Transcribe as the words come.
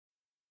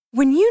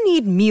When you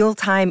need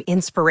mealtime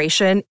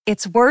inspiration,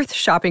 it's worth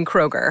shopping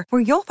Kroger,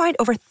 where you'll find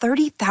over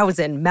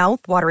 30,000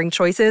 mouth-watering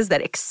choices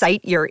that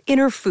excite your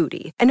inner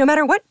foodie. And no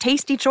matter what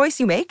tasty choice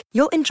you make,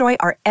 you'll enjoy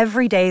our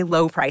everyday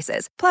low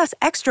prices, plus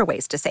extra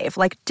ways to save,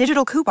 like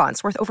digital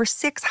coupons worth over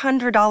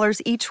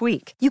 $600 each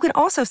week. You can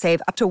also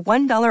save up to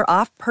 $1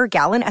 off per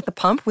gallon at the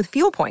pump with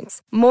fuel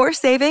points. More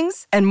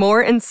savings and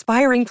more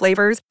inspiring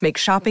flavors make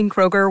shopping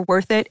Kroger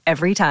worth it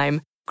every time.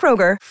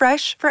 Kroger,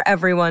 fresh for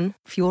everyone.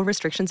 Fuel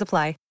restrictions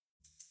apply.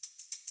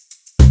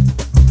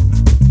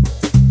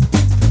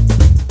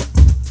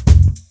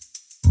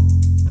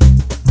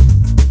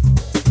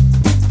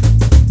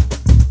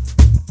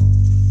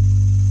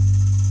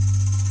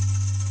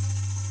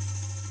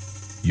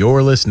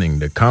 You're listening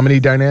to Comedy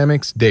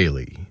Dynamics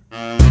Daily.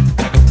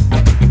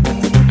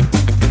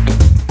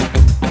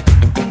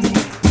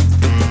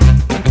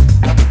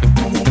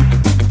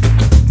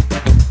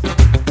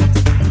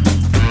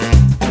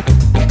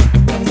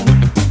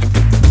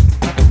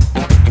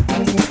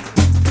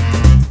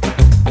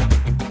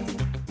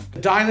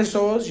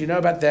 Dinosaurs, you know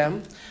about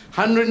them.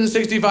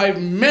 165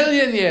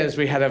 million years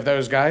we had of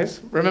those guys.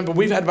 Remember,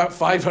 we've had about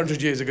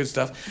 500 years of good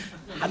stuff.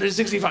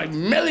 165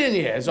 million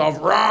years of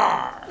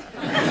roar.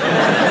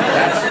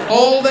 That's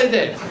all they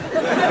did.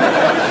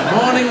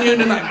 Morning,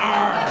 noon, and night.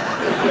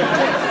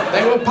 Roar.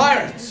 They were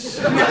pirates.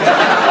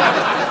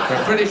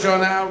 We're pretty sure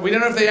now. We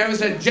don't know if they ever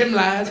said Jim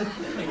Lad,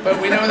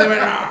 but we know they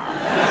went roar.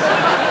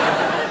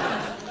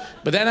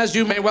 But then, as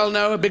you may well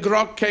know, a big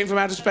rock came from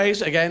outer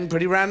space, again,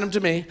 pretty random to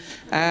me,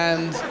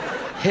 and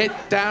hit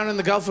down in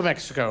the Gulf of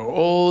Mexico.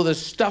 All the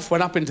stuff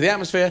went up into the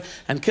atmosphere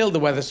and killed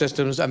the weather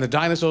systems, and the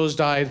dinosaurs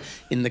died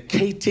in the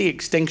KT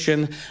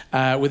extinction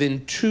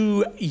within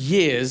 2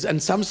 years.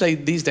 And some say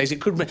these days,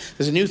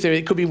 there's a new theory,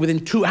 it could be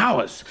within 2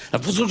 hours,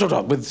 with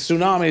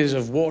tsunamis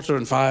of water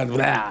and fire,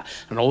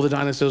 and all the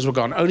dinosaurs were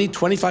gone. Only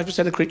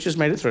 25% of creatures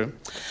made it through.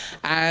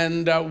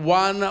 And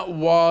one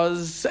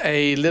was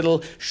a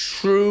little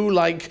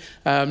shrew-like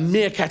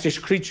meerkatish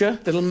creature,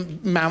 little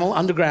mammal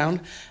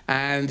underground,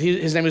 and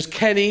his name was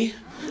Kenny,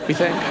 we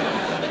think.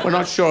 We're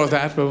not sure of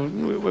that, but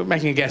we're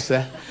making a guess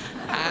there.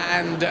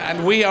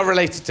 And we are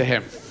related to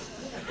him.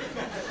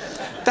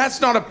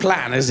 That's not a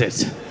plan, is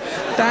it?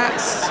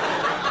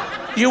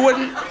 You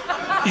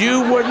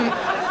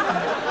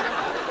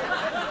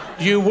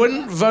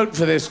wouldn't vote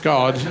for this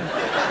god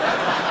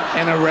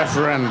in a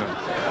referendum.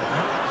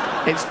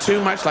 It's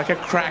too much like a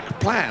crack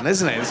plan,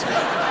 isn't it?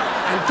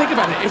 And think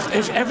about it,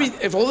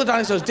 if all the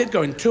dinosaurs did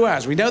go in 2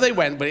 hours, we know they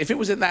went, but if it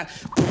was in that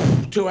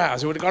 2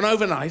 hours, it would have gone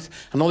overnight,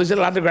 and all these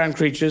little underground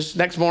creatures,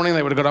 next morning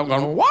they would have got up and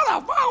gone, what the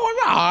fuck was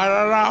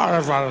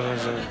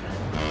that?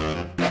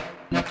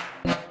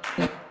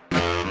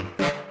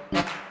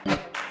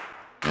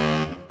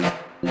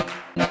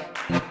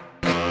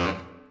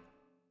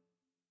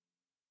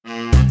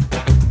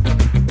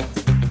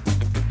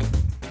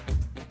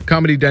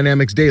 Comedy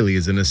Dynamics Daily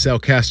is an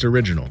Acelcast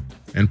original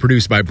and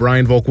produced by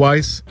Brian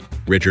Volk-Weiss,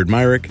 Richard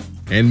Myrick,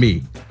 and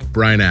me,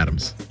 Brian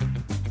Adams.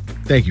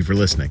 Thank you for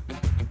listening.